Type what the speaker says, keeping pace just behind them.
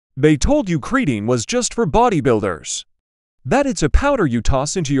They told you creatine was just for bodybuilders. That it's a powder you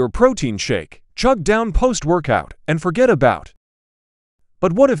toss into your protein shake, chug down post-workout, and forget about.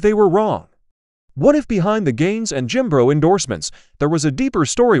 But what if they were wrong? What if behind the gains and gym bro endorsements, there was a deeper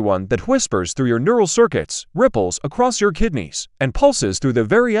story, one that whispers through your neural circuits, ripples across your kidneys, and pulses through the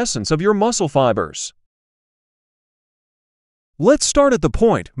very essence of your muscle fibers? Let's start at the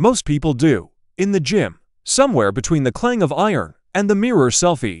point most people do, in the gym, somewhere between the clang of iron and the mirror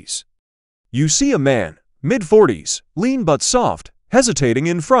selfies. You see a man, mid-40s, lean but soft, hesitating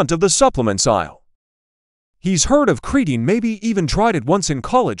in front of the supplements aisle. He's heard of creatine, maybe even tried it once in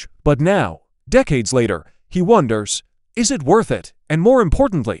college, but now, decades later, he wonders, is it worth it? And more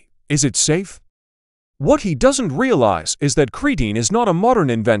importantly, is it safe? What he doesn't realize is that creatine is not a modern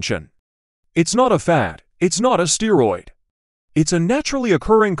invention. It's not a fad. It's not a steroid. It's a naturally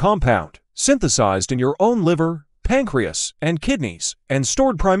occurring compound, synthesized in your own liver, pancreas, and kidneys, and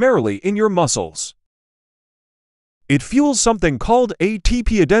stored primarily in your muscles. It fuels something called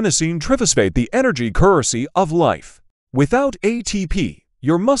ATP, adenosine triphosphate, the energy currency of life. Without ATP,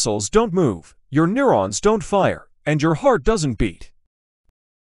 your muscles don't move, your neurons don't fire, and your heart doesn't beat.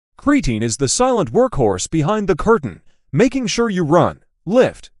 Creatine is the silent workhorse behind the curtain, making sure you run,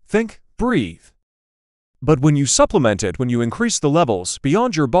 lift, think, breathe. But when you supplement it, when you increase the levels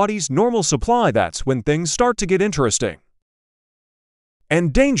beyond your body's normal supply, that's when things start to get interesting.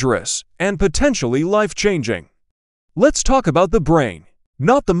 And dangerous, and potentially life-changing. Let's talk about the brain.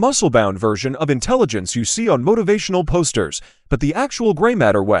 Not the muscle-bound version of intelligence you see on motivational posters, but the actual gray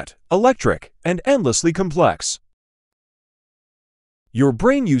matter, wet, electric, and endlessly complex. Your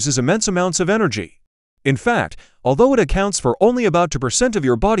brain uses immense amounts of energy. In fact, although it accounts for only about 2% of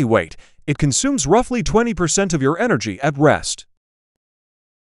your body weight, it consumes roughly 20% of your energy at rest.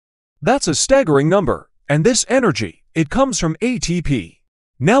 That's a staggering number, and this energy, it comes from ATP.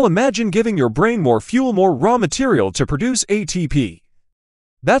 Now imagine giving your brain more fuel, more raw material to produce ATP.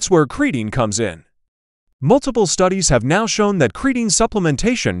 That's where creatine comes in. Multiple studies have now shown that creatine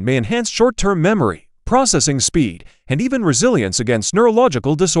supplementation may enhance short-term memory, processing speed, and even resilience against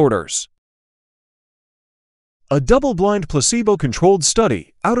neurological disorders. A double-blind placebo-controlled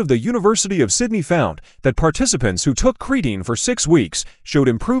study out of the University of Sydney found that participants who took creatine for 6 weeks showed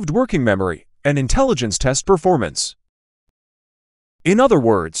improved working memory and intelligence test performance. In other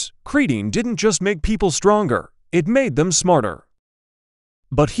words, creatine didn't just make people stronger, it made them smarter.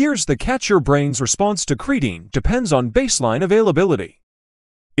 But here's the catch: your brain's response to creatine depends on baseline availability.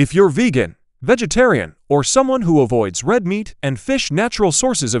 If you're vegan, vegetarian, or someone who avoids red meat and fish, natural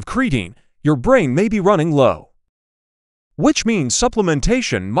sources of creatine, your brain may be running low. Which means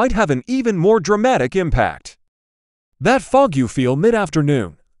supplementation might have an even more dramatic impact. That fog you feel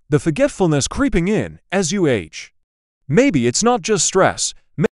mid-afternoon, the forgetfulness creeping in as you age. Maybe it's not just stress,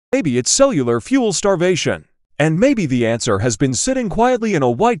 maybe it's cellular fuel starvation. And maybe the answer has been sitting quietly in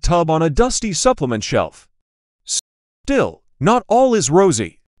a white tub on a dusty supplement shelf. Still, not all is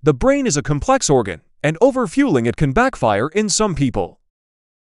rosy. The brain is a complex organ, and overfueling it can backfire in some people.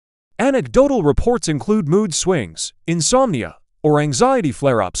 Anecdotal reports include mood swings, insomnia, or anxiety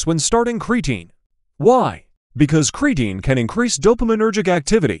flare-ups when starting creatine. Why? Because creatine can increase dopaminergic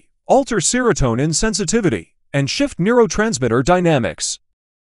activity, alter serotonin sensitivity, and shift neurotransmitter dynamics.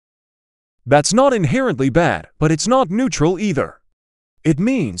 That's not inherently bad, but it's not neutral either. It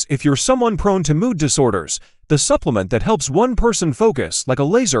means if you're someone prone to mood disorders, the supplement that helps one person focus like a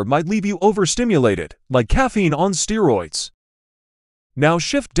laser might leave you overstimulated, like caffeine on steroids. Now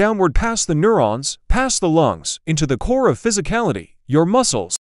shift downward past the neurons, past the lungs, into the core of physicality, your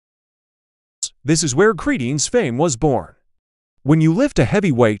muscles. This is where creatine's fame was born. When you lift a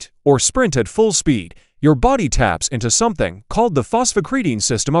heavy weight or sprint at full speed, your body taps into something called the phosphocreatine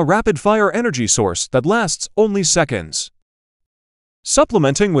system, a rapid-fire energy source that lasts only seconds.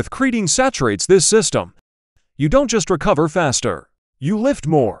 Supplementing with creatine saturates this system. You don't just recover faster. You lift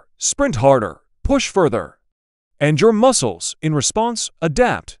more, sprint harder, push further. And your muscles, in response,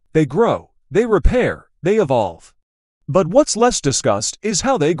 adapt, they grow, they repair, they evolve. But what's less discussed is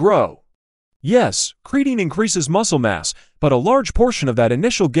how they grow. Yes, creatine increases muscle mass, but a large portion of that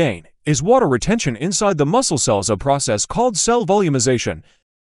initial gain is water retention inside the muscle cells, a process called cell volumization.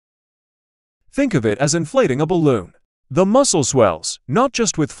 Think of it as inflating a balloon. The muscle swells, not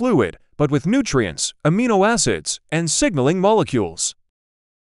just with fluid, but with nutrients, amino acids, and signaling molecules.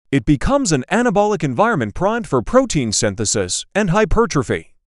 It becomes an anabolic environment primed for protein synthesis and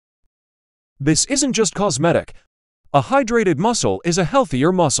hypertrophy. This isn't just cosmetic. A hydrated muscle is a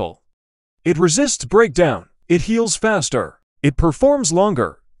healthier muscle. It resists breakdown, it heals faster, it performs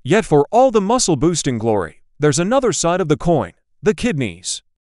longer. Yet for all the muscle-boosting glory, there's another side of the coin: the kidneys.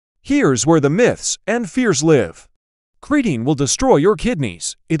 Here's where the myths and fears live. Creatine will destroy your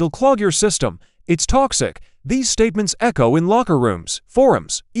kidneys. It'll clog your system. It's toxic. These statements echo in locker rooms,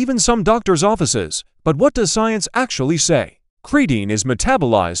 forums, even some doctors' offices. But what does science actually say? Creatine is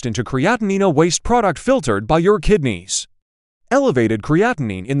metabolized into creatinine, a waste product filtered by your kidneys. Elevated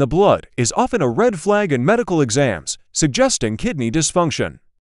creatinine in the blood is often a red flag in medical exams, suggesting kidney dysfunction.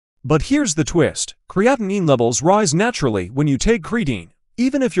 But here's the twist. Creatinine levels rise naturally when you take creatine,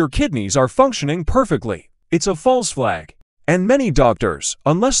 even if your kidneys are functioning perfectly. It's a false flag. And many doctors,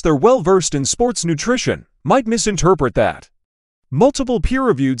 unless they're well-versed in sports nutrition, might misinterpret that. Multiple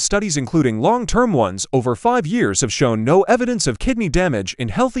peer-reviewed studies, including long-term ones over 5 years, have shown no evidence of kidney damage in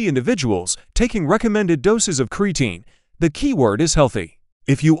healthy individuals taking recommended doses of creatine. The key word is healthy.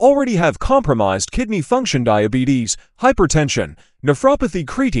 If you already have compromised kidney function, diabetes, hypertension, nephropathy,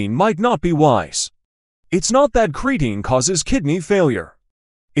 creatine might not be wise. It's not that creatine causes kidney failure.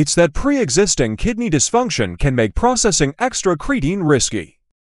 It's that pre-existing kidney dysfunction can make processing extra creatine risky.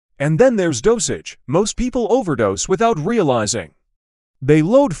 And then there's dosage. Most people overdose without realizing. They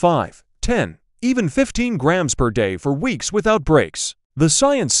load 5, 10, even 15 grams per day for weeks without breaks. The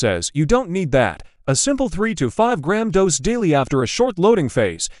science says you don't need that. A simple 3 to 5 gram dose daily after a short loading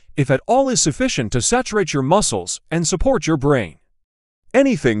phase, if at all, is sufficient to saturate your muscles and support your brain.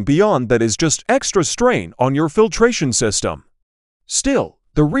 Anything beyond that is just extra strain on your filtration system. Still,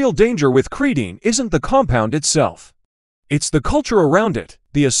 the real danger with creatine isn't the compound itself. It's the culture around it,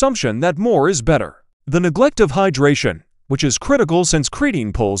 the assumption that more is better. The neglect of hydration, which is critical since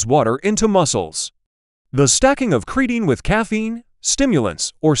creatine pulls water into muscles. The stacking of creatine with caffeine,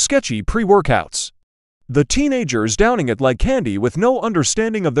 stimulants, or sketchy pre-workouts. The teenagers downing it like candy with no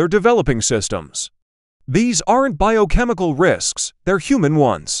understanding of their developing systems. These aren't biochemical risks, they're human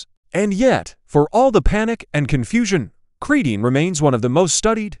ones. And yet, for all the panic and confusion, creatine remains one of the most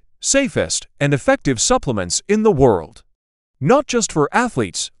studied, safest, and effective supplements in the world. Not just for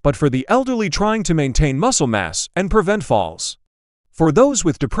athletes, but for the elderly trying to maintain muscle mass and prevent falls. For those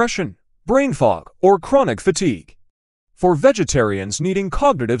with depression, brain fog, or chronic fatigue. For vegetarians needing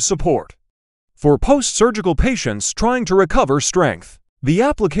cognitive support. For post-surgical patients trying to recover strength. The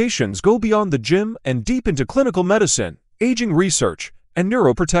applications go beyond the gym and deep into clinical medicine, aging research, and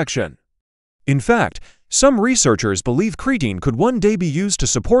neuroprotection. In fact, some researchers believe creatine could one day be used to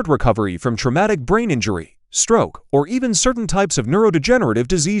support recovery from traumatic brain injury, stroke, or even certain types of neurodegenerative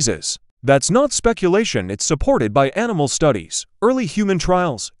diseases. That's not speculation, it's supported by animal studies, early human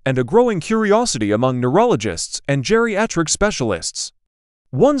trials, and a growing curiosity among neurologists and geriatric specialists.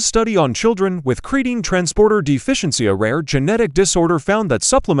 One study on children with creatine transporter deficiency, a rare genetic disorder, found that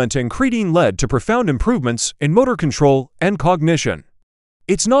supplementing creatine led to profound improvements in motor control and cognition.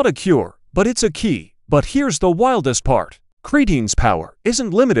 It's not a cure, but it's a key. But here's the wildest part. Creatine's power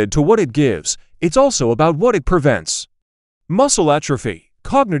isn't limited to what it gives, it's also about what it prevents. Muscle atrophy,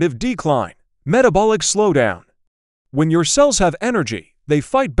 cognitive decline, metabolic slowdown. When your cells have energy, they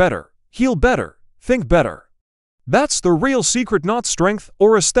fight better, heal better, think better. That's the real secret, not strength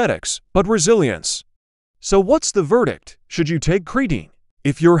or aesthetics, but resilience. So what's the verdict? Should you take creatine?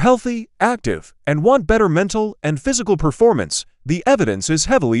 If you're healthy, active, and want better mental and physical performance, the evidence is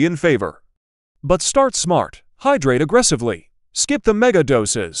heavily in favor. But start smart, hydrate aggressively, skip the mega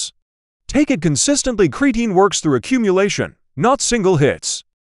doses. Take it consistently. Creatine works through accumulation, not single hits.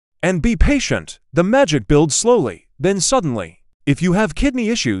 And be patient, the magic builds slowly, then suddenly. If you have kidney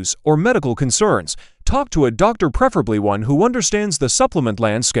issues or medical concerns, talk to a doctor, preferably one who understands the supplement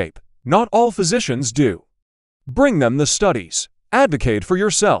landscape. Not all physicians do. Bring them the studies. Advocate for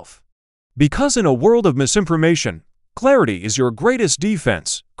yourself. Because in a world of misinformation, clarity is your greatest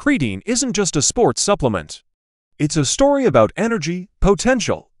defense. Creatine isn't just a sports supplement. It's a story about energy,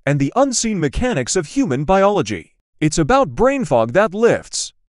 potential, and the unseen mechanics of human biology. It's about brain fog that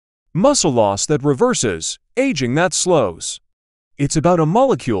lifts, muscle loss that reverses, aging that slows. It's about a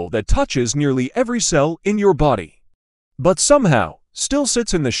molecule that touches nearly every cell in your body, but somehow still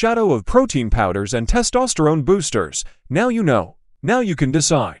sits in the shadow of protein powders and testosterone boosters. Now you know. Now you can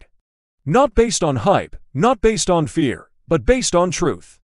decide. Not based on hype, not based on fear, but based on truth.